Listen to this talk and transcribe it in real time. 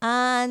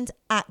and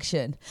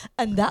action.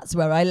 And that's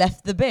where I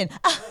left the bin.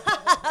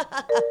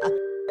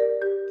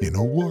 In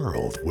a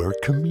world where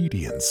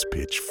comedians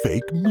pitch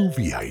fake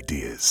movie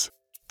ideas,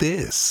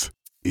 this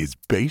is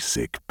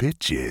Basic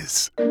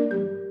Bitches.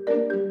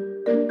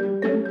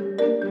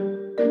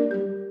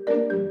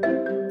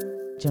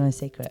 Do you know a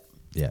secret?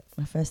 Yeah.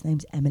 My first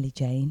name's Emily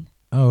Jane.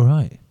 Oh,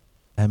 right.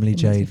 Emily It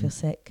makes me Jane. feel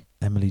sick.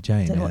 Emily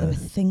Jane. I don't know what they were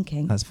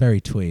thinking. That's very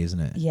twee, isn't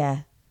it?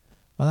 Yeah.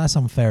 Well, that's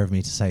unfair of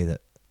me to say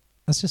that.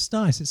 That's just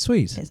nice. It's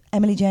sweet. It's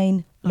Emily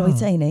Jane Lloyd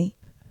Zaney.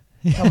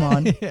 Come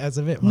on. Yeah, it's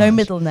a bit No much.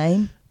 middle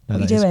name. No, What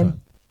are you that is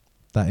doing?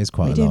 That is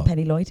quite What are a you doing, lot.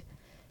 Penny Lloyd?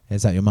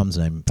 Is that your mum's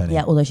name, Penny?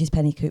 Yeah, although she's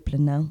Penny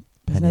Coupland now.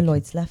 There's Penny no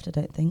Lloyds left, I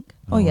don't think.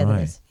 Oh, Oh, yeah, there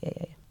right. is. Yeah.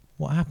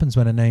 What happens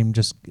when a name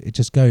just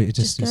goes? It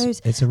just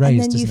goes. It's And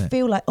erased, then you isn't it?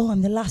 feel like, oh,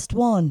 I'm the last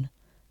one.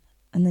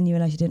 And then you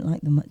realise you didn't like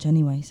them much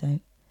anyway.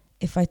 So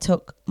if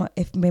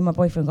me and my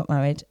boyfriend got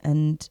married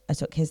and I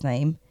took his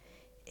name,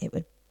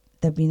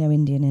 there'd be no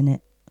Indian in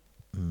it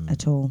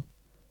at all.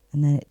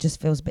 And then it just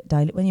feels a bit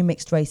dilute. When you're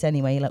mixed race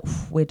anyway, you're like,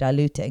 we're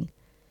diluting.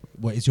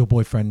 What is your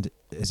boyfriend?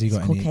 Has he It's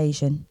got any?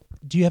 Caucasian.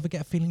 Do you ever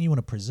get a feeling you want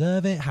to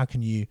preserve it? How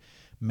can you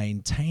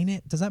maintain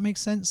it? Does that make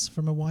sense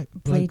from a white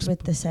Breed bloke's?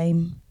 with the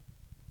same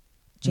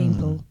gene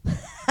pool.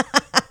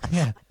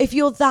 Yeah. If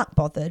you're that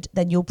bothered,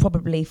 then you'll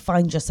probably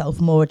find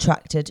yourself more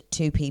attracted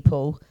to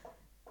people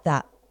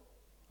that,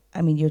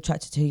 you're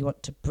attracted to who you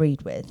want to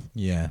breed with.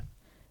 Yeah.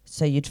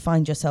 So you'd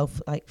find yourself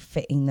like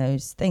fitting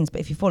those things. But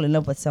if you fall in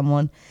love with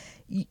someone,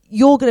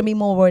 you're going to be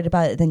more worried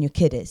about it than your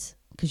kid is,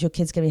 because your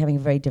kid's going to be having a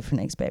very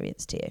different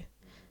experience to you.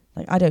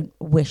 Like, I don't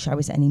wish I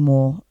was any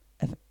more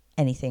of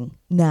anything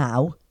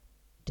now.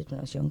 Did when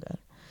I was younger.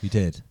 You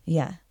did.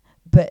 Yeah.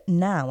 But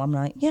now I'm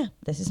like, yeah,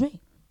 this is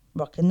me.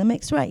 Rocking the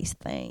mixed race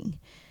thing.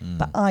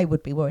 But I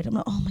would be worried. I'm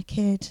like, oh, my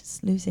kid's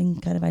losing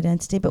kind of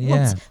identity. But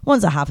Yeah.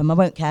 once I have him, I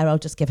won't care. I'll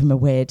just give him a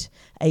weird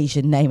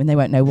Asian name and they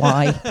won't know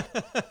why.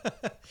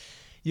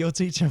 You'll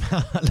teach him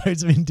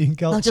loads of Indian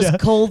culture. I'll just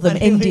call them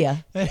And he'll be-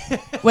 India.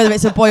 Whether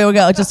it's a boy or a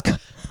girl,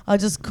 I'll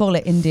just call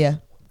it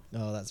India.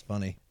 Oh, that's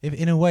funny. If,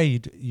 in a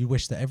way, you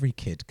wish that every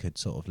kid could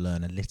sort of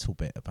learn a little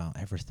bit about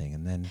everything,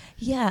 and then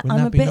Yeah,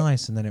 wouldn't that be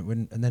nice? And then it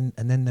wouldn't, and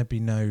then there'd be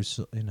no,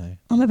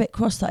 I'm a bit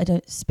cross that I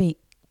don't speak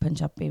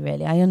Punjabi.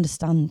 Really, I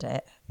understand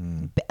it.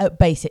 Hmm.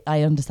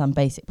 I understand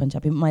basic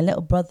Punjabi. But my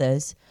little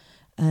brothers,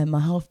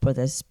 my half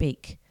brothers,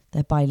 speak.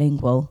 They're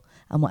bilingual,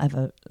 and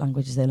whatever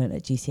languages they learn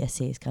at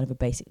GCSE is kind of a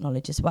basic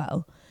knowledge as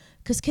well.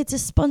 Because kids are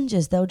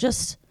sponges.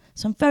 So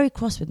I'm very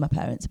cross with my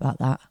parents about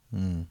that.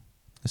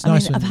 It's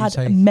nice when I've you had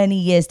say, many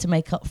years to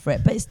make up for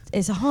it, but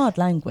it's a hard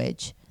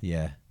language.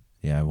 yeah.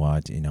 Well, I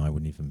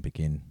wouldn't even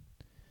begin.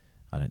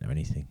 I don't know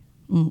anything.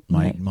 No.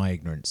 My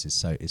ignorance is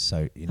so.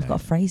 I've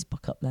got a phrase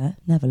book up there.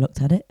 Never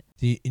looked at it.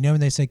 You know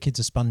when they say kids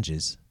are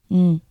sponges?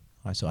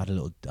 I sort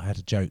of had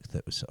a joke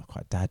that was sort of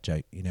quite a dad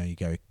joke. You know, you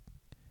go,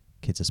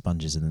 kids are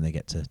sponges, and then they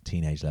get to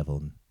teenage level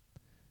and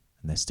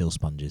they're still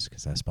sponges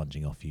because they're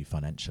sponging off you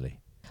financially.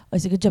 Oh,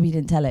 it's a good job you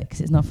didn't tell it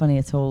because it's not funny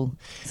at all.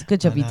 It's a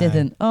good job I you know.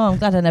 didn't. Oh, I'm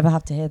glad I never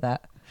have to hear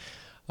that.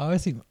 I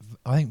think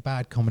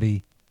bad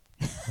comedy.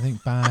 I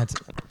think bad.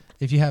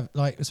 If you have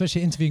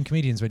especially interviewing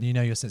comedians when you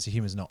know your sense of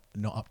humour is not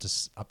up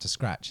to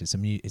scratch,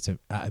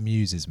 that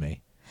amuses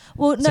me.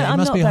 Well, no, So it I'm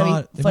must not be very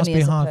hard- it must funny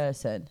be as hard. a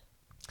person.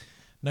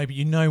 No, but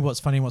you know what's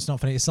funny and what's not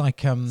funny. It's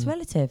like It's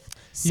relative.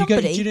 you go-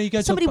 Somebody, do you know you go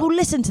to a somebody bu- will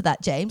listen to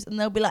that, James, and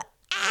they'll be like,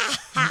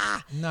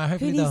 no. who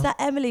Hopefully needs they'll- that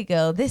Emily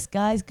girl? This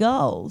guy's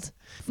gold.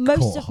 Most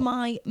course. of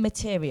my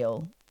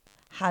material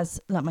has,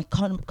 like my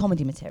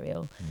comedy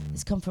material,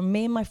 has come from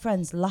me and my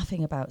friends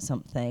laughing about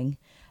something,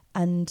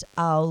 and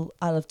I'll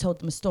have told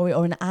them a story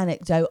or an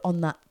anecdote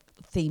on that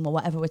theme or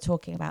whatever we're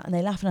talking about, and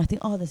they laugh, and I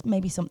think, oh, there's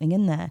maybe something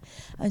in there.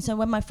 And so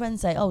when my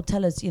friends say, oh,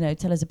 tell us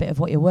a bit of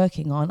what you're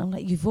working on, I'm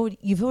like, you've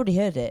already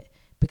heard it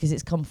because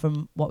it's come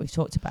from what we've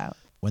talked about.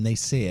 When they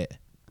see it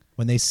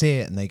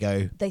and they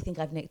go, They think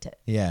I've nicked it.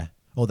 yeah,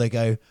 or they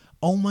go,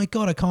 oh my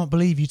God, I can't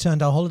believe you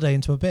turned our holiday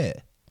into a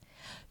bit.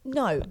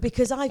 No,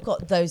 because I've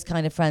got those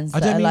kind of friends I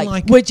that don't are mean like,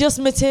 like- we're just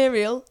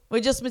material.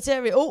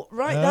 Oh,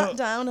 write that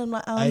down. I'm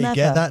like, I'll Hey, never.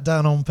 get that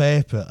down on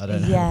paper. I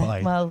don't know Yeah,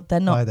 why. well, they're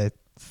why not they're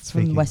from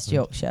speaking West French.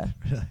 Yorkshire.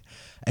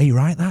 Hey,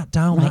 write that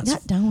down. Write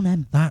that down,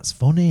 Em. That's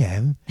funny,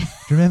 Em. Do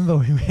you remember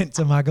we went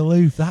to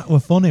Magaluf? That were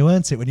funny,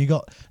 weren't it? When you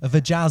got a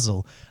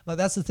vajazzle. Like,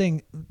 that's the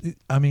thing.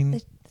 I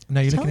mean, no,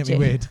 you're looking at me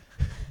told you. weird.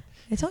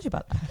 I told you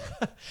about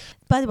that.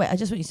 By the way, I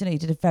just want you to know you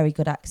did a very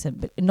good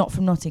accent, but not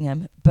from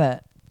Nottingham,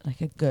 but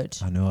like a good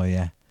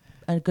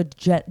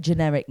Yeah.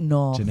 generic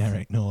north.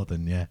 Generic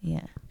northern, yeah.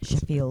 Yeah,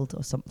 Sheffield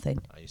or something.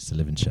 I used to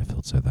live in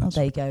Sheffield, so Oh, that's...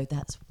 there you go.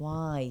 That's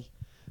why.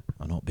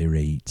 I'm not be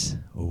reet.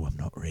 Oh, I'm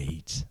not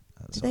reet.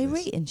 That's Did they what it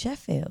is. read in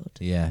Sheffield?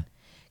 Yeah.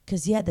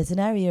 Because, there's an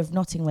area of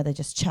Nottingham where they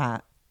just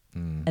chat,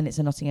 and it's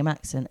a Nottingham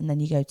accent, and then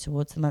you go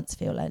towards the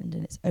Mansfield end,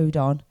 and it's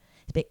Odon.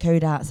 It's a bit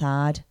cold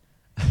outside.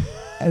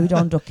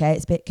 Odon Ducky,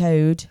 it's a bit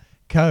cold.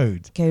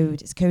 Code.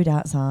 It's cold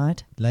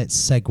outside. Let's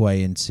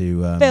segue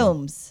into...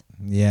 Films.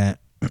 Yeah.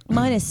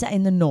 Mine is set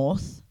in the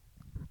north.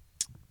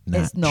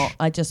 It's Natch. not.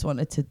 I just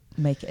wanted to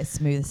make it a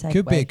smooth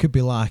segue. It could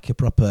be like a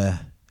proper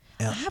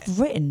I have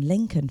written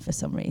Lincoln for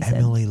some reason.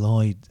 Emily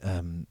Lloyd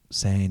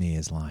saying he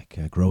is like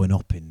growing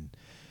up in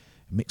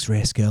mixed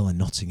race girl in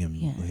Nottingham,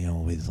 you know,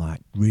 with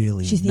like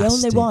really. She's the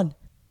nasty, only one.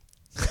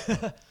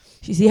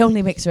 She's the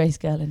only mixed race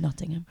girl in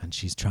Nottingham. And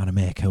she's trying to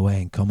make her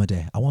way in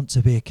comedy. I want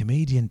to be a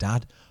comedian,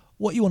 Dad.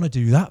 What you want to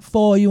do that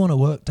for? You want to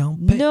work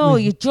down pit? No,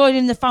 you're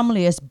joining the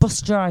family as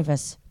bus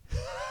drivers.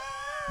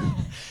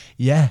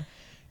 Yeah.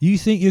 You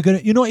think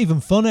you're not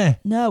even funny.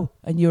 No,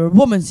 and you're a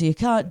woman, so you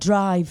can't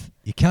drive.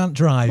 You can't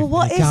drive. Well,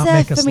 what you is can't there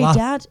make for us me, laugh.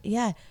 Dad?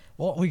 Yeah.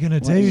 What are we going to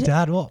do,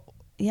 Dad? What?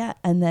 Yeah,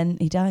 and then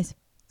he dies.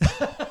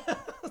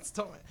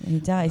 Stop it. And he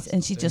dies,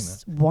 and she doing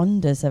just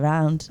wanders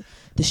around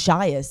the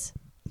Shires.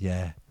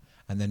 Yeah.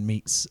 And then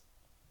meets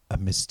a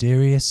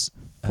mysterious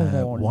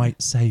Fawn. white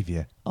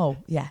saviour. Oh,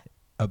 yeah.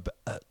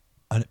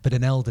 But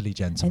an elderly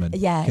gentleman.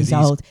 Yeah, he's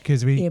old.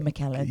 Because Ian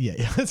McKellen. Yeah,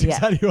 that's Yeah.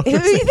 exactly what Who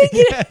I'm are you saying.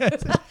 thinking?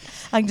 Yeah.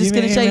 I'm just You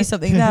going to mean show you Ian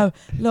something now.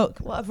 Look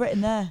what I've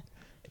written there.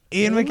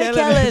 Ian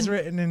McKellen is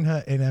written in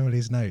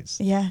Emily's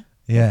notes. Yeah.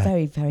 Yeah.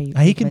 Very, very.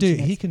 He can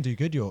original. do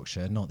good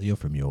Yorkshire. Not that you're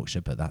from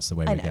Yorkshire, but that's the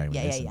way I we're know. going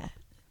Yeah, with yeah, this. yeah.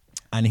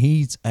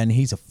 And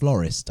he's a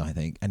florist, I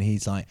think. And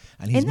he's In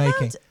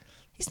making.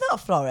 He's not a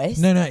florist.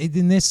 No.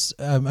 In this,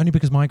 only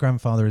because my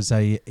grandfather is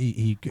he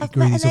I've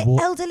agrees met to an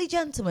walk. elderly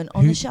gentleman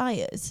on Who- the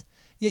Shires.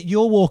 Yeah,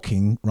 you're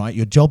walking right.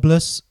 You're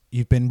jobless.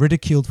 You've been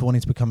ridiculed for wanting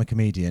to become a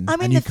comedian.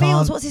 I'm in and the you fields.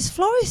 can't- What's his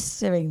florist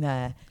doing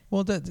there?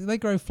 Well, they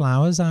grow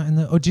flowers out in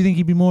the. Or do you think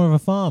he'd be more of a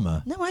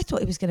farmer? No, I thought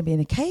he was going to be in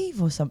a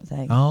cave or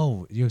something.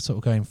 Oh, you're sort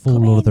of going full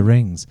Come Lord of the in.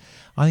 Rings.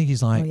 I think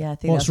he's like, Oh, yeah, I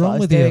think what's that's what I wrong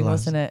was with doing, you, lass?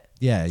 wasn't it?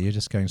 Yeah, you're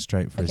just going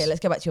straight for Okay, his.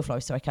 let's go back to your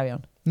florist. Sorry, carry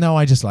on. No,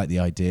 I just like the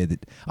idea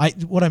that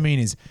what I mean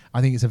is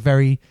I think it's a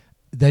very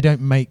they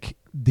don't make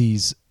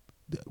these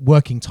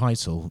working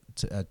title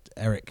to,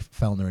 Eric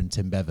Fellner and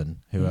Tim Bevan,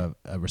 who are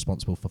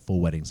responsible for Four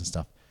Weddings and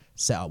stuff,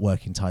 set up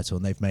working title,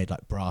 and they've made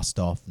like Brassed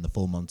Off and The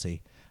Full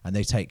Monty, and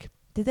they take.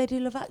 Did they do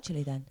Love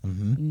Actually then?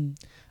 Mm-hmm.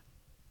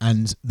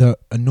 And the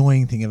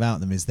annoying thing about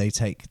them is they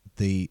take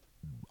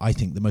I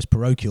think the most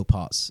parochial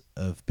parts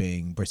of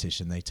being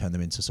British and they turn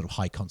them into sort of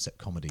high concept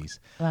comedies.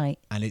 Right.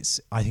 And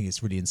I think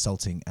it's really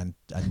insulting and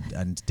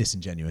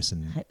disingenuous. I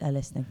And hope they're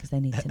listening because they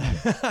need to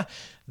know.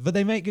 but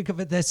they make good.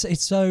 But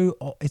it's so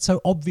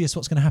obvious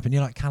what's going to happen.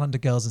 You're like Calendar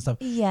Girls and stuff.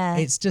 Yeah.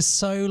 It's just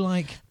so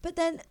like. But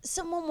then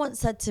someone once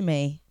said to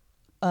me,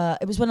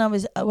 it was when I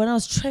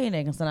was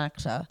training as an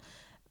actor,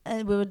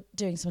 and we were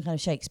doing some kind of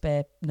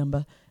Shakespeare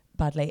number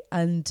badly,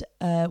 and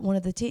one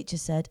of the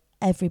teachers said,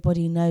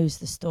 "Everybody knows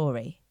the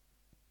story.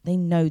 They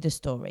know the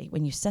story.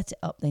 When you set it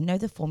up, they know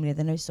the formula,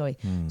 they know the story.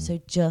 So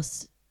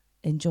just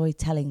enjoy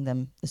telling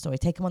them the story.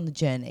 Take them on the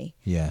journey."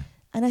 Yeah.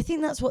 And I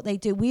think that's what they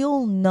do. We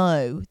all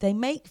know. They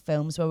make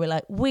films where we're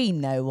like, we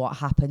know what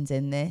happens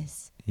in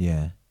this.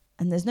 Yeah.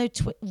 And there's no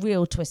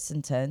real twists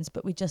and turns,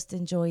 but we just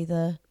enjoy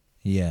the...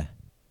 Yeah.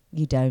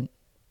 You don't.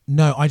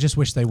 No, I just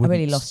wish they would.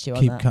 really lost you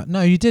on that.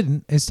 No, you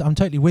didn't. I'm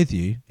totally with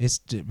you.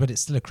 But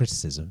it's still a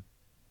criticism,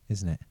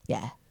 isn't it?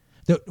 Yeah.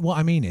 What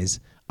I mean is,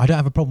 I don't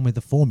have a problem with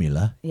the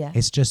formula. Yeah.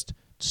 It's just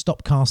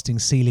stop casting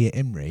Celia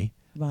Imrie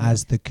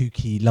as the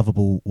kooky,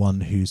 lovable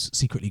one who's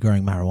secretly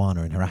growing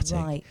marijuana in her attic.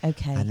 Right,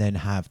 okay. And then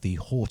have the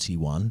haughty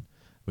one,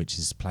 which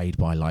is played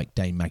by like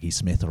Dame Maggie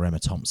Smith or Emma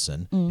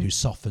Thompson, who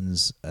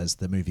softens as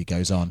the movie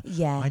goes on.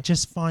 Yeah. I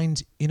just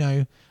find,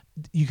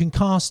 you can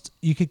cast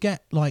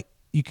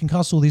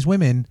all these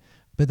women,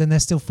 but then they're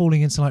still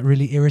falling into like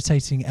really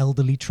irritating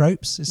elderly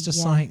tropes. It's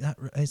just like that.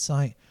 It's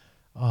like,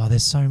 oh,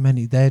 there's so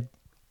many.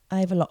 I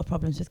have a lot of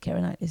problems with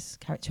Keira Knightley's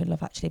character in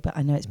Love Actually, but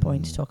I know it's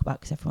boring to talk about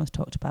because everyone's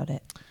talked about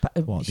it. But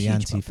What, the huge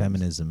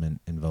anti-feminism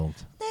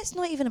involved? No, it's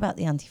not even about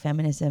the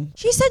anti-feminism.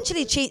 She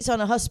essentially cheats on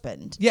her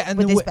husband And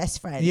with his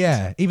best friend.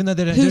 Yeah, even though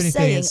they don't do Who's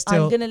anything, saying, it's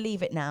still... I'm going to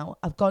leave it now.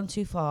 I've gone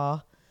too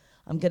far.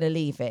 I'm going to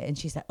leave it. And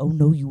she's like, oh,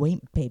 no, you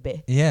ain't,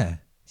 baby. Yeah.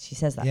 She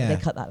says that. Yeah.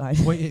 They cut that line.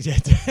 Well,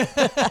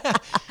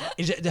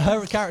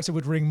 her character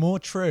would ring more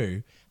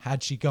true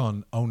had she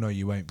gone, oh, no,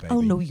 you won't, baby.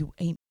 Oh, no, you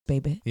ain't,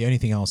 baby. The only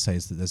thing I'll say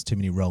is that there's too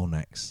many roll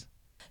necks.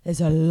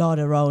 There's a lot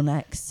of roll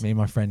necks. Me and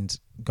my friend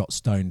got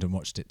stoned and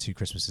watched it 2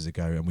 Christmases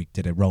ago, and we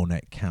did a roll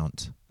neck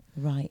count.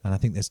 Right. And I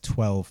think there's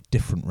 12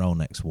 different roll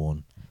necks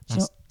worn.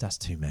 That's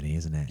too many,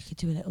 isn't it? You could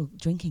do a little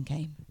drinking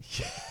game.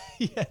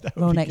 Yeah, that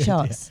would Roll be neck good,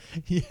 shots.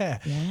 Yeah.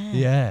 Yeah.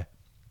 Yeah.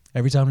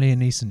 Every time Liam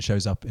Neeson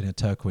shows up in a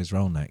turquoise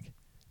roll neck,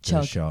 do a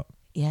Chug. shot.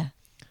 Yeah.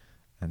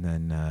 And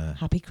then,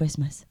 Happy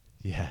Christmas.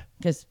 yeah.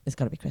 Because it's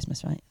got to be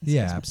Christmas, right? It's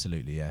Yeah, Christmas.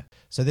 absolutely, yeah.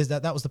 So there's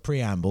that was the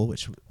preamble,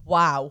 which,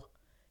 Wow.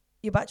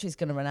 Your battery's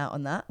going to run out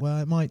on that. well,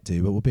 it might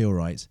do, but we'll be all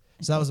right.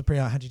 So that was the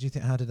preamble. How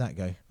did that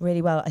go?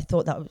 Really well. I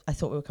thought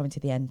we were coming to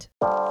the end.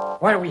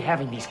 Why are we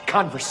having these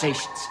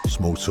conversations?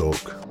 Small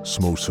talk.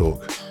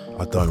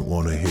 I don't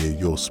want to hear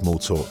your small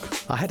talk.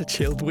 I had a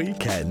chilled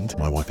weekend.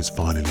 My wife is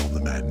finally on the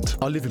mend.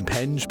 I live in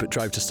Penge but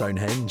drove to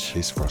Stonehenge.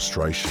 It's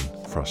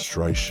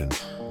frustration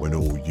when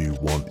all you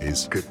want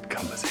is Good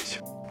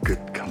conversation.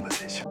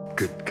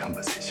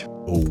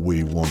 all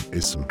we want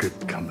is some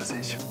Good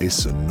conversation.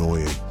 It's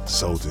annoying,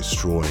 soul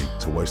destroying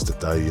to waste a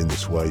day in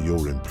this way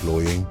you're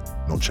employing.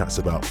 Not chats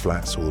about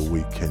flats or the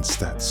weekend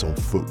stats on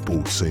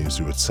football teams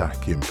who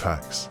attack in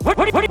packs. What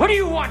do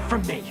you want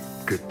from me?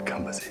 Good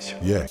conversation.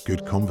 Yeah,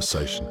 good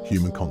conversation,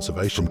 human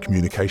conservation,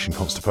 communication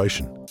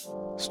constipation.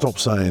 Stop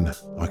saying,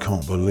 I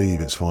can't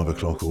believe it's 5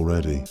 o'clock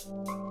already.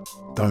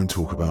 Don't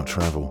talk about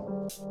travel.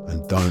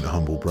 And don't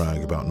humble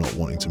brag about not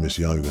wanting to miss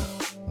yoga.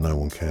 No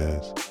one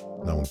cares.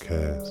 No one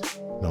cares.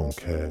 No one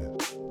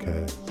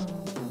cares.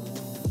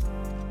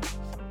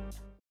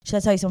 Should I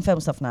tell you some film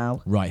stuff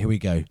now? Right, here we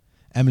go.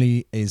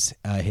 Emily is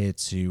here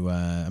to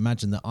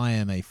imagine that I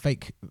am a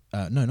fake,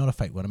 no, not a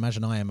fake one.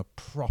 Imagine I am a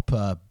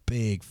proper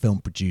big film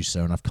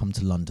producer, and I've come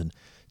to London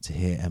to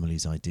hear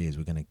Emily's ideas.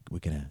 We're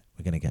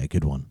gonna get a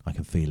good one. I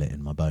can feel it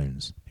in my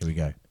bones. Here we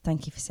go.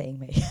 Thank you for seeing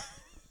me.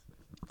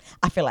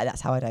 I feel like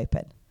that's how I'd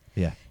open.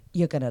 Yeah.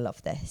 You're gonna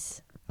love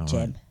this, All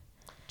Jim. Right.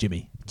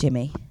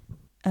 Jimmy.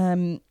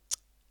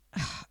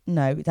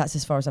 No, that's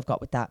as far as I've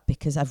got with that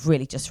because I've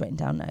really just written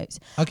down notes.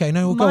 Okay,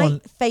 no, we'll My go on.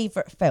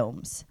 favourite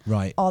films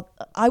Right. are,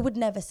 I would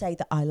never say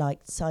that I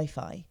liked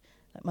sci-fi.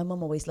 Like my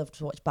mum always loved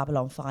to watch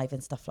Babylon 5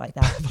 and stuff like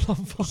that.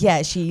 Babylon 5.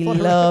 Yeah, she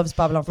loves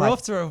Babylon 5. We're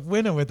off to a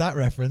winner with that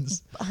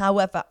reference.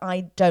 However,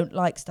 I don't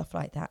like stuff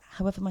like that.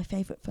 However, my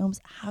favourite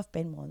films have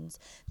been ones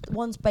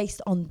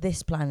based on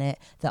this planet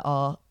that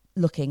are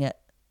looking at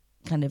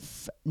kind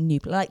of new,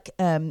 like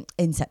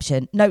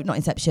Inception. No, not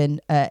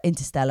Inception.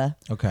 Interstellar.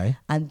 Okay.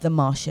 And The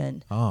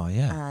Martian. Oh,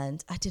 yeah.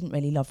 And I didn't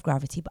really love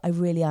Gravity, but I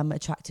really am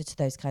attracted to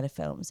those kind of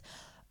films.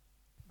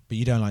 But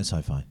you don't like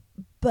sci-fi.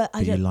 But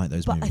I you don't like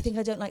those But movies. I think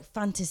I don't like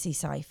fantasy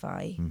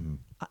sci-fi Mm-hmm.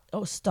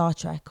 or Star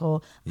Trek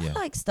or Yeah. I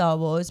like Star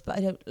Wars, but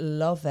I don't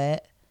love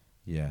it.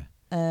 Yeah.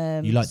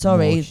 You like the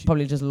sorry, more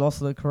probably just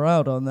lost the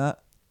crowd on that.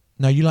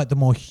 No, you like the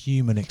more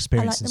human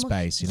experience in the more-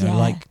 space. You know, yeah.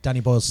 like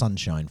Danny Boyle's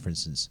Sunshine, for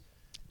instance.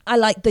 I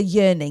like the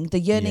yearning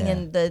Yeah.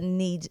 and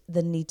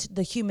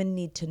the human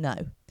need to know.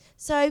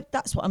 So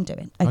that's what I'm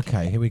doing.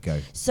 Okay, here we go.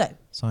 So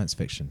Science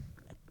fiction.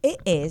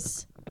 it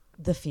is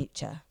the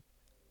future.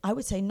 I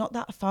would say not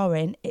that far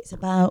in. It's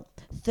about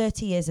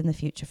 30 years in the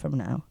future from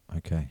now.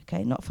 Okay.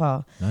 Okay, not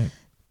far. No.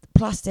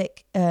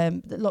 Plastic,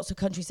 lots of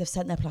countries have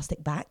sent their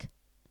plastic back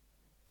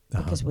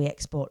because we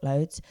export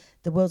loads.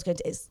 The world's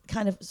it's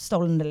kind of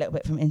stolen a little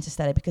bit from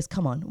Interstellar because,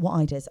 come on, what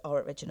ideas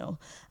are original?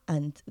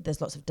 And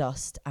there's lots of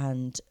dust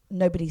and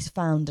nobody's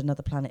found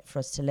another planet for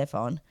us to live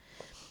on.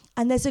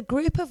 And there's a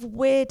group of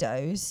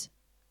weirdos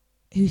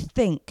who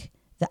think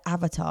that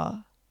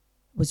Avatar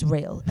was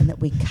real and that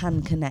we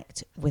can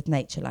connect with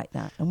nature like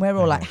that. And we're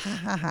all like, ha,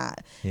 ha, ha,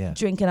 Yeah.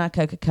 drinking our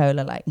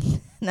Coca-Cola like,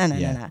 no.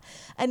 Yeah.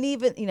 And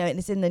even, and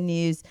it's in the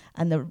news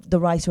and the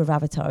writer of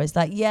Avatar is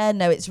like, yeah,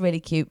 no, it's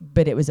really cute,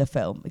 but it was a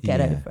film.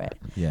 Get over it.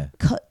 Yeah.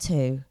 Cut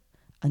to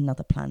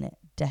another planet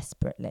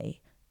desperately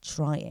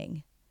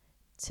trying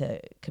to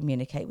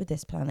communicate with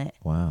this planet.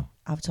 Wow.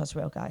 Avatar's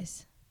real,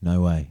 guys. No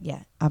way.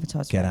 Yeah,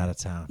 Avatar's Get real. out of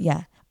town.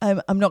 Yeah.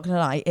 I'm not going to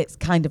lie, it's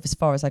kind of as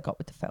far as I got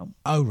with the film.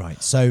 Oh,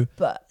 right. So,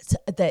 But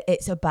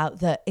it's about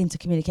the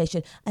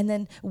intercommunication. And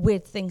then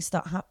weird things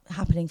start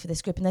happening for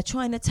this group. And they're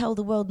trying to tell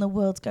the world, and the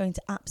world's going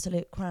to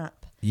absolute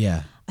crap.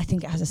 yeah. I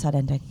think it has a sad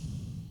ending.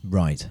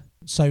 Right.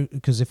 So,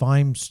 because if I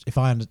understand,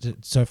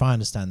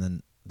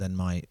 then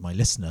my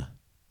listener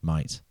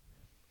might.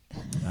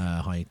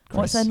 Hi, Chris.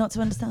 What's there not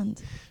to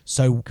understand?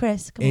 So,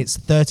 Chris, come on. it's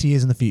 30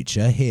 years in the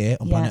future here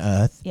on planet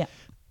Earth. Yeah.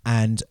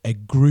 And a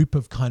group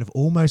of kind of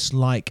almost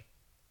like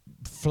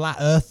flat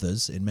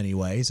earthers in many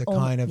ways, a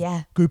kind of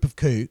group of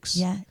kooks.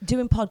 Yeah.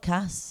 Doing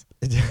podcasts.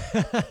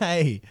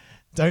 Hey,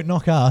 don't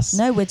knock us.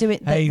 No, we're doing...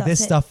 Hey, that's this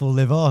it. stuff will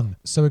live on.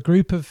 So a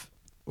group of...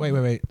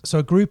 Wait. So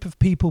a group of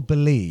people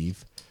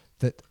believe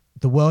that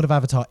the world of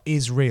Avatar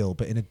is real,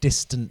 but in a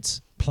distant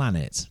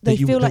planet They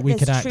feel like we there's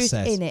could truth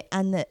access. in it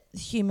and that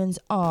humans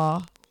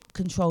are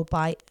controlled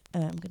by,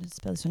 I'm going to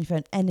spell this on your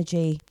phone,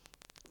 energy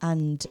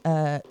and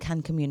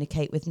can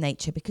communicate with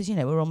nature because,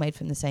 we're all made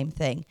from the same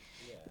thing.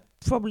 Yeah.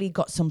 Probably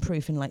got some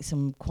proof in like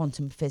some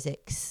quantum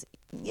physics.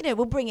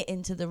 We'll bring it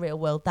into the real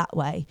world that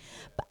way.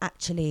 But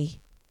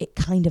actually, it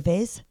kind of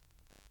is.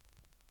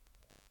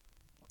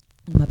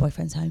 And my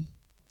boyfriend's home.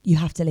 You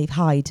have to leave.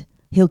 Hide.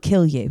 He'll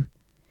kill you.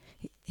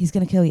 He's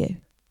going to kill you.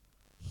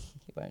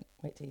 He won't.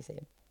 Wait till you see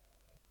him.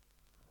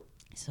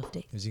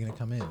 Softy. Is he going to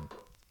come in?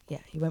 Yeah,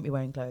 he won't be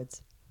wearing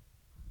clothes.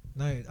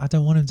 No, I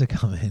don't want him to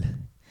come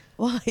in.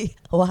 Why?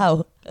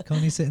 Wow.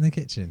 Can't he sit in the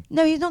kitchen?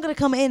 No, he's not going to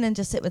come in and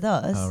just sit with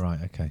us. Oh, right.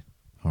 Okay.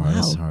 All right.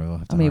 Wow. Sorry. We'll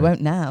have to I mean, he hurry.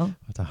 won't now.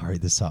 I have to hurry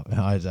this up.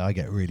 I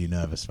get really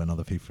nervous when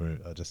other people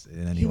are just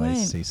in any He way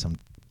won't. see some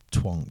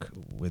twonk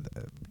with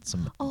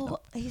some Oh,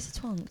 he's a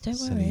twonk. Don't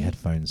silly worry.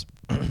 headphones.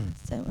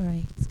 Don't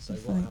worry. It's So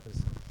gonna be what fine.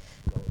 happens?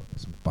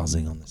 Some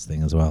buzzing on this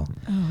thing as well.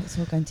 Oh, it's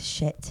all going to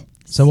shit.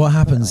 So what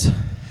happens?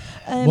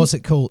 Um, What's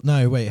it called?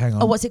 No, wait, hang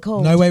on. Oh, what's it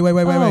called? No, wait.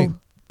 Oh.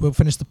 We'll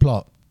finish the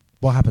plot.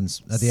 What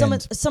happens at the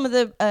end? Some of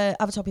the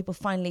Avatar people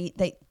finally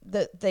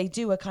they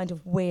do a kind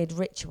of weird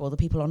ritual, the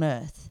people on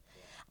Earth,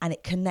 and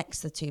it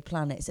connects the two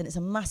planets, and it's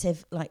a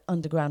massive like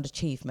underground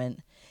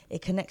achievement.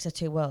 It connects the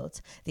two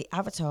worlds. The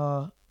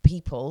Avatar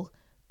people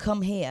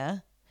come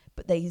here,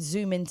 but they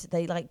zoom into,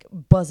 they like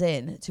buzz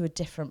in to a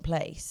different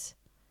place,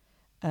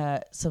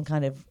 some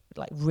kind of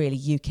like really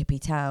UKIP-y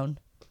town,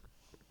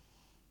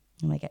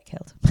 and they get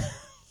killed.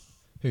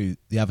 Who?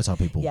 The Avatar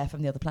people? Yeah,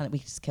 from the other planet. We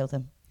just kill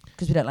them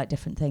because we don't like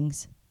different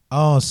things.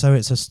 Oh, so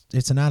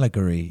it's an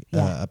allegory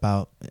Yeah.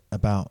 about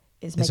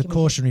it's a making me-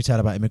 cautionary tale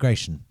about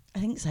immigration. I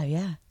think so.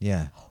 Yeah.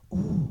 Yeah.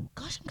 Ooh,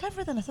 gosh, I'm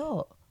cleverer than I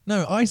thought.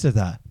 No, I said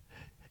that.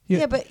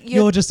 Yeah, but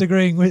you're just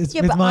agreeing with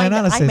but my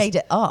analysis. I made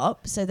it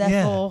up, so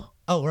therefore.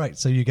 Oh, right.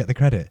 So you get the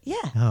credit. Yeah.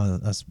 Oh,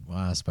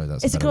 I suppose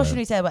that's. It's a better way of-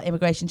 cautionary tale about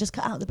immigration. Just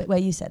cut out the bit where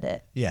you said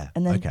it. Yeah.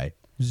 And then- okay.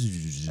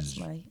 That's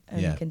my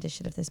only Yeah.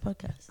 condition of this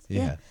podcast.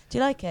 Yeah. Do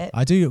you like it?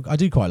 I do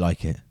quite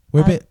like it.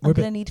 We're a bit. I'm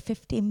going to need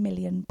 £50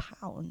 million.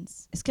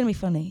 It's going to be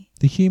funny.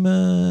 The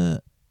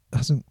humour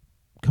hasn't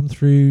come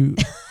through.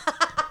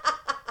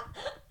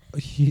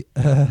 They're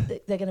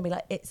going to be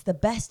like, it's the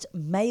best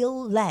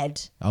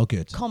male-led Oh,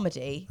 good.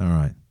 comedy. All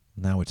right.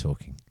 Now we're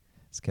talking.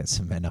 Let's get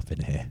some men up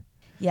in here.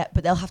 Yeah,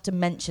 but they'll have to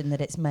mention that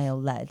it's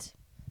male-led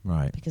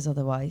Right. because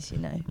otherwise,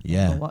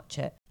 Yeah. they'll watch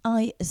it.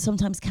 I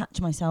sometimes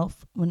catch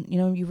myself when,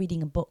 you're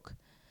reading a book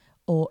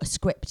or a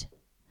script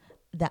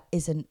that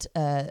isn't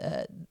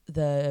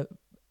the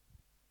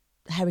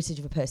heritage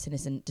of a person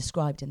isn't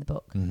described in the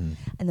book. Mm-hmm.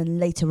 And then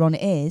later on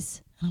it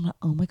is. And I'm like,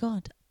 oh my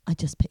God, I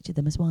just pictured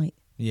them as white.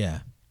 Yeah.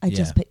 I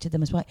just pictured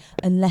them as white.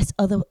 Unless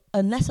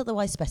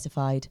otherwise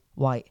specified,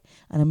 white.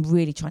 And I'm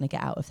really trying to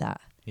get out of that.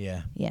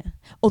 Yeah. Yeah.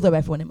 Although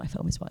everyone in my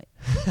film is white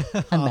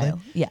and Are they? male.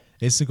 Yeah.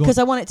 It's a Because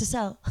I want it to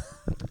sell.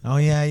 Oh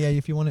yeah.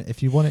 If you want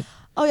it.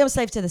 Oh, yeah, I'm a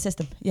slave to the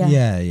system. Yeah.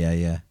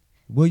 Yeah.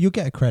 Well, you'll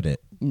get a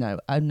credit. No,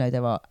 I know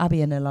there are.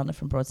 Abby and Alana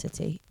from Broad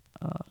City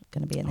are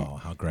going to be in it. Oh,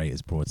 how great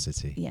is Broad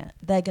City? Yeah.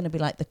 They're going to be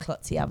like the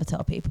klutzy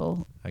Avatar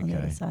people on the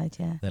Okay. other side.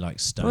 Yeah. They're like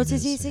stoners. Broad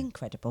City is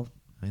incredible.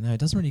 I know. It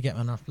doesn't really get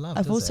enough love.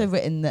 I've does also it?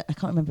 written that I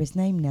can't remember his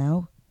name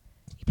now.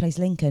 He plays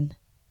Lincoln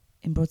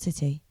in Broad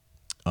City.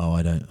 Oh,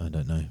 I don't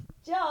know.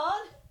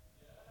 John,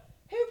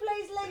 who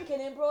plays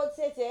Lincoln in Broad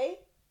City?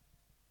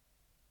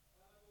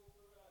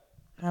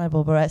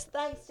 Hannibal Buress.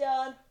 Thanks,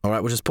 John. All right,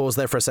 we'll just pause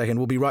there for a second.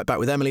 We'll be right back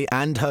with Emily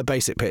and her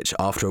basic pitch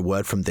after a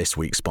word from this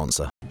week's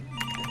sponsor.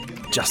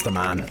 Just the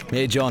man.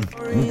 Hey, John.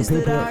 Need the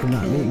paperwork from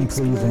that meeting,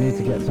 please. I need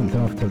to get something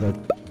off to the...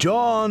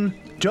 John!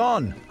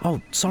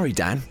 Oh, sorry,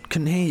 Dan.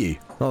 Couldn't hear you.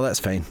 Oh, that's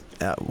fine.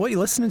 What are you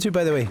listening to,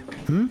 by the way?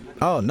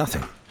 Oh,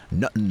 nothing.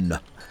 Nothing.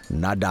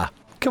 Nada.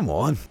 Come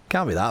on.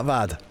 Can't be that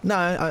bad.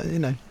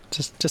 No,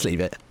 just leave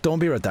it. Don't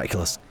be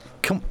ridiculous.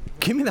 Come,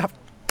 give me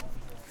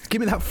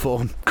that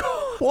phone.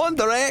 One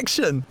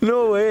Direction.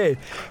 No way.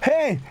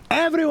 Hey,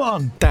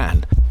 everyone.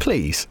 Dan,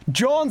 please.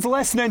 John's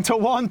listening to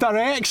One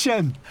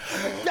Direction.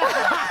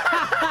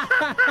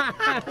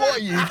 What are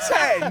you,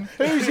 10?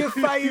 Who's your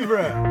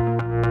favourite?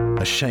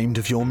 Ashamed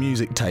of your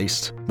music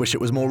taste? Wish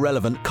it was more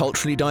relevant,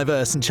 culturally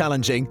diverse and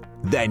challenging?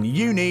 Then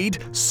you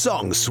need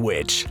Song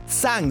Switch.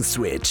 Sang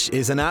Switch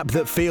is an app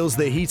that feels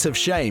the heat of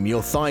shame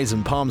your thighs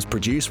and palms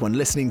produce when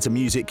listening to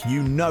music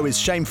you know is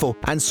shameful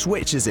and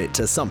switches it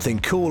to something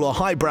cool or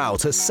highbrow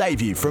to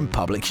save you from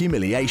public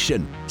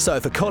humiliation. So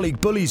if a colleague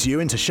bullies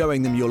you into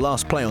showing them your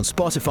last play on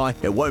Spotify,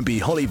 it won't be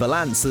Holly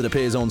Valance that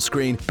appears on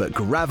screen, but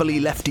gravelly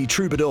lefty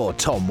troubadour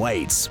Tom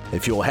Waits.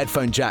 If your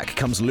headphone jack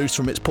comes loose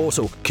from its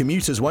portal,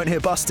 commuters won't hear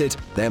Busted.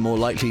 They're more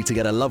likely to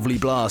get a lovely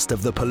blast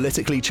of the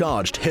politically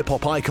charged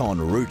hip-hop icon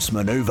Roots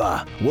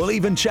Maneuver. We'll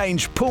even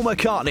change Paul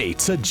McCartney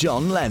to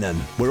John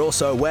Lennon. We're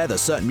also aware that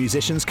certain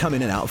musicians come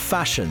in and out of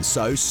fashion,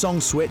 so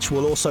Song Switch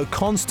will also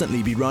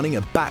constantly be running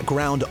a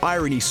background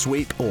irony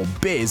sweep or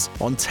biz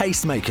on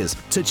tastemakers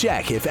to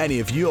check if any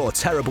of your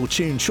terrible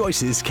tune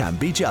choices can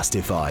be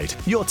justified.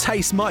 Your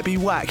taste might be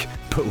whack,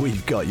 but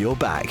we've got your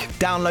back.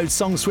 Download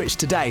Song Switch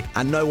today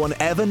and no one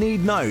ever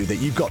need know that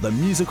you've got the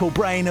musical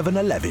brain of an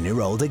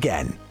 11-year-old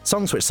again.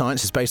 Song Switch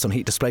science is based on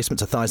heat displacement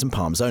to thighs and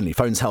palms only.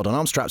 Phones held on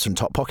arm straps and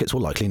top pockets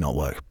will likely not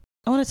work.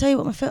 I want to tell you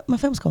what my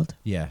film's called.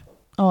 Yeah.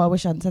 Oh, I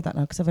wish I hadn't said that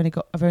now because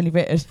I've only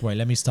written. Wait,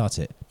 let me start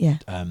it. Yeah.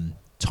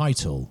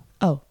 Title.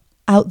 Oh,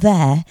 Out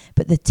There,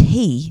 but the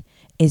T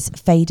is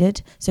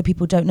faded, so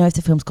people don't know if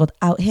the film's called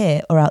Out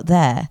Here or Out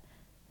There,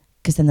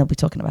 because then they'll be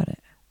talking about it.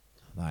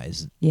 That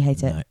is. You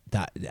hate it. No,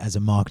 that as a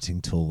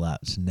marketing tool,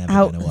 that's never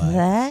Out going to work.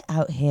 there,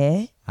 out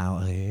here,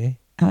 Out here.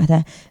 out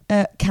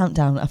there.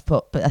 Countdown I've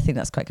put, but I think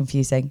that's quite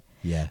confusing.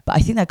 Yeah. But I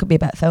think that could be a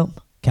better film.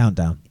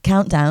 Countdown.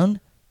 Countdown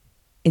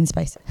in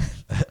space.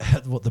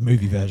 What, the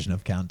movie version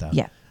of Countdown?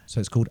 Yeah. So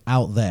it's called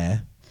Out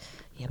There.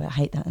 Yeah, but I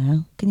hate that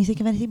now. Can you think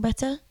of anything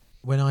better?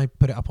 When I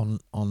put it up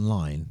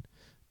online,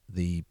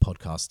 the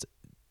podcast,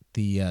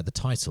 the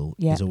title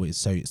Yeah. is always,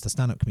 so it's the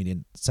stand-up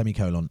comedian,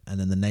 semicolon, and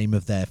then the name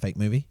of their fake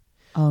movie.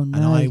 Oh no,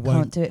 And I you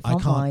won't can't do it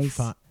font-wise.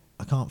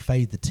 I can't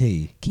fade the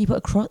T. Can you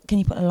put Can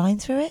you put a line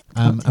through it?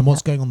 And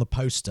what's going on the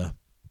poster,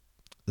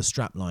 the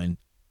strap line.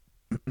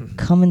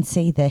 Come and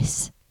see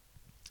this.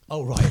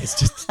 Oh right, it's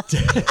just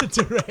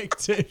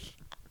directive.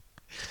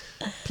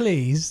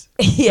 Please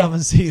Yeah. come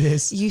and see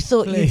this. You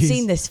thought you'd Please.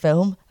 seen this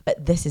film,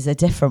 but this is a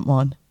different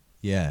one.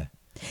 Yeah.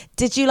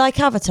 Did you like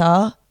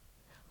Avatar?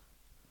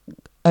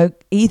 Oh,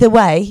 either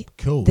way,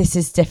 Cool. this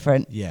is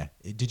different. Yeah.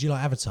 Did you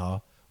like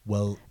Avatar?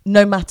 Well,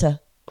 No matter.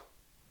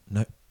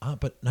 no.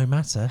 But no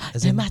matter.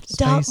 As No in matter. space.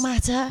 Dark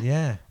matter.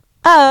 Yeah.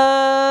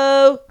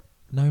 Oh.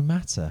 No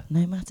matter.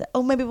 No matter.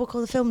 Oh, maybe we'll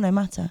call the film No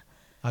Matter.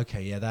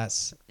 Okay, yeah,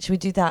 that's... Should we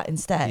do that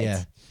instead?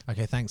 Yeah.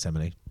 Okay, thanks,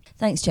 Emily.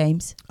 Thanks,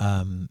 James.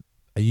 Are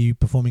you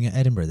performing at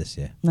Edinburgh this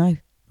year? No.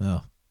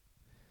 Oh.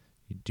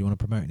 Do you want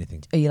to promote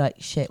anything? Are you like,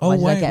 shit, Oh, why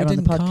did I wait, get her we on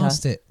the didn't podcast?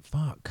 cast it.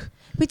 Fuck.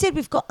 We did.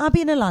 We've got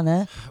Abby and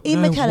Alana,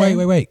 Ian No,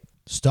 McKellen. Wait.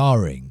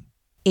 Starring.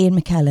 Ian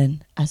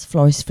McKellen as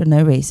Florist for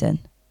No Reason.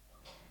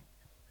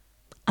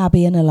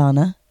 Abby and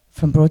Alana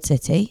from Broad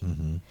City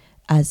Mm-hmm.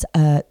 as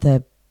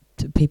the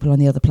people on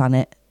the other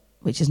planet,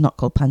 which is not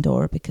called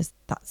Pandora because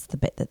that's the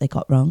bit that they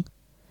got wrong.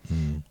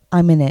 Mm.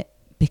 I'm in it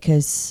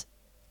because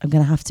I'm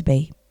going to have to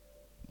be,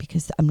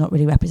 because I'm not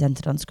really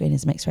represented on screen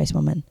as a mixed race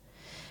woman.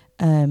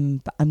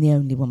 But I'm the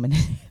only woman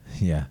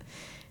Yeah.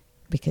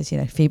 because, you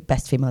know,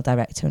 best female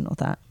director and all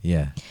that.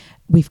 Yeah.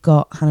 We've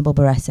got Hannibal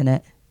Buress in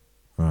it.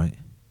 Right.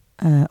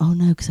 Oh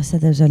no, because I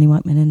said there was only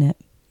white men in it.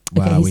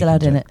 Okay, Well, he's we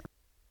allowed can in check. it.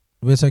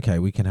 Well, it's okay.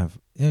 We can have...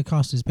 Yeah,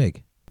 cast is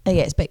big. Oh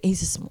yeah, it's big.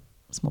 He's a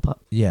small part,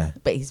 Yeah.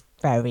 but he's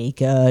very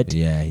good.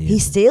 Yeah, He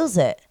steals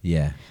it.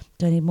 Yeah.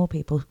 Do I need more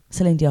people?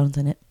 Celine Dion's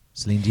in it.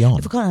 Celine Dion.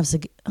 If we can't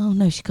have... Oh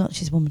no, she can't.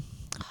 She's a woman.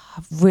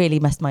 I've really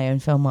messed my own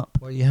film up.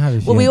 Well, you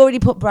have... Well, we already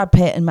put Brad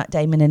Pitt and Matt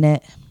Damon in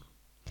it.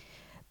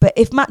 But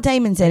if Matt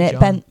Damon's in Hey, it,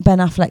 John. Ben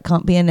Affleck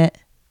can't be in it.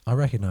 I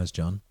recognise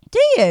John. Do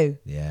you?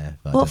 Yeah.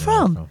 But I What don't know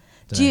where from? Don't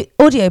Do you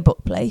know.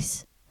 audiobook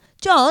place?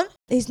 John,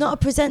 he's not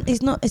a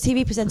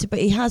TV presenter, but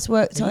he has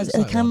worked He as looks a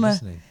like one, camera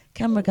doesn't he?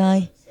 camera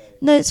guy.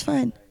 No, it's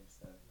fine.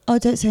 Oh,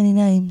 don't say any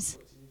names.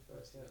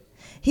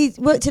 He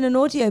worked in an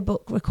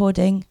audiobook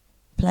recording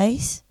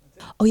place.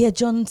 Oh yeah,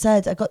 John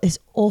said I got this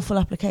awful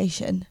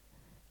application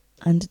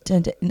and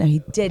turned it. No,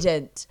 he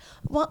didn't.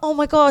 What? Oh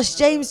my gosh,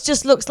 James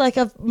just looks like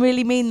I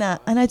really mean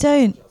that, and I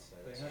don't.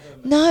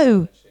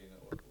 No,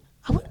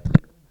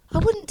 I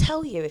wouldn't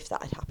tell you if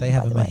that had happened. They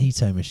have by a the way.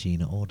 mojito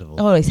machine at Audible.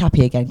 Oh, he's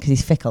happy again because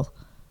he's fickle.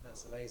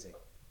 That's amazing.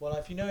 Well,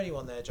 if you know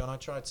anyone there, John, I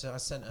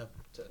sent a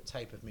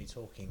tape of me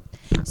talking.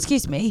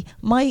 Excuse me,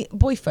 my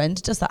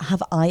boyfriend does that.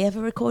 Have I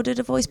ever recorded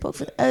a voice book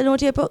for an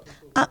audiobook?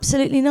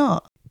 Absolutely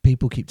not.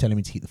 People keep telling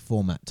me to keep the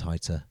format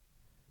tighter,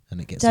 and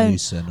it gets Don't.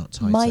 looser, not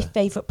tighter. My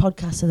favourite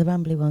podcasts are the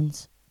rambly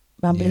ones.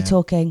 Rambly Yeah.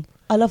 talking.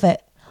 I love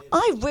it.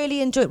 I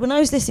really enjoyed when I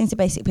was listening to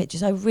Basic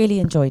Pictures. I really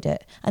enjoyed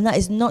it, and that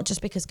is not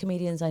just because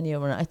comedians I knew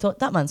were. I thought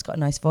that man's got a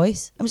nice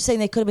voice. I'm just saying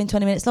they could have been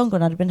 20 minutes longer,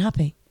 and I'd have been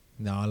happy.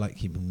 No, I like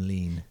keeping them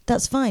lean.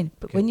 That's fine.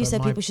 But Okay, when you but said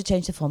my- people should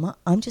change the format,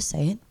 I'm just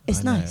saying it's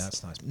I know, nice.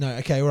 That's nice. No,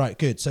 okay, all right,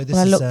 good. So this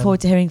Well, I is. look forward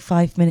to hearing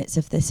 5 minutes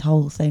of this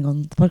whole thing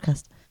on the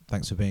podcast.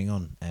 Thanks for being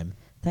on, Em,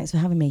 Thanks for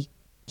having me,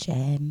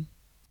 Jem.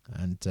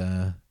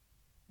 and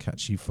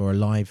catch you for a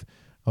live.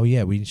 Oh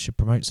yeah, we should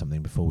promote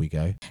something before we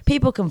go.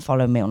 People can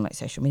follow me on like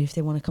social media if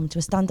they want to come to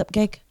a stand-up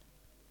gig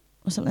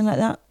or something like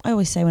that. I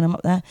always say when I'm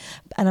up there,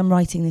 and I'm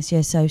writing this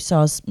year, so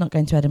SARS, not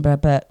going to Edinburgh,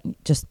 but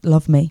just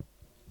love me.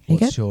 There you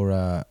go. What's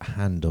your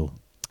handle?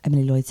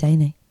 Emily Lloyd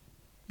Saney.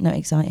 No,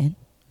 exciting.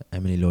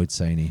 Emily Lloyd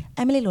Saney.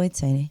 Emily Lloyd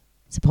Saney.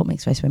 Support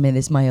Mixed Race Women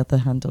is my other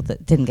handle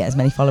that didn't get as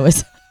many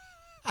followers.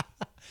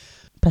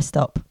 Press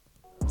stop.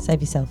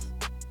 Save yourself.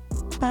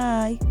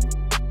 Bye.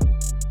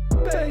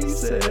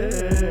 Basic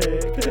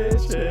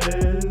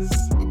Pitches.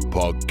 A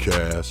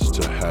podcast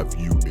to have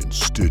you in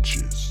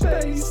stitches.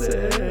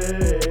 Basic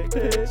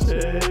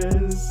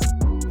Pitches.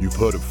 You've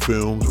heard of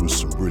films with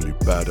some really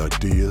bad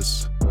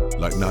ideas,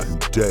 like Night and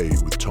Day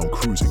with Tom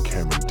Cruise and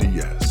Cameron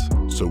Diaz.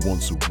 So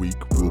once a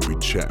week we'll be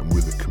chatting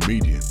with a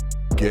comedian,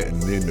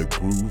 getting in the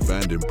groove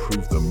and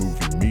improve the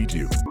movie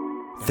medium.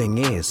 Thing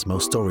is,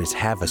 most stories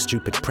have a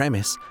stupid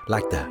premise,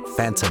 like the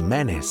Phantom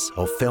Menace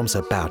or films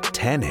about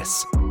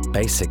tennis.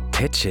 Basic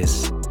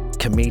Pitches,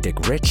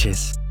 comedic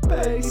riches.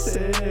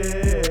 Basic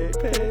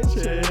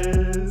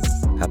Pitches.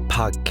 A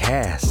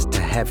podcast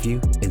to have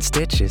you in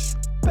stitches.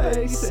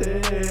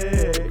 Basic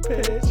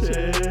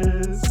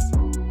Pitches.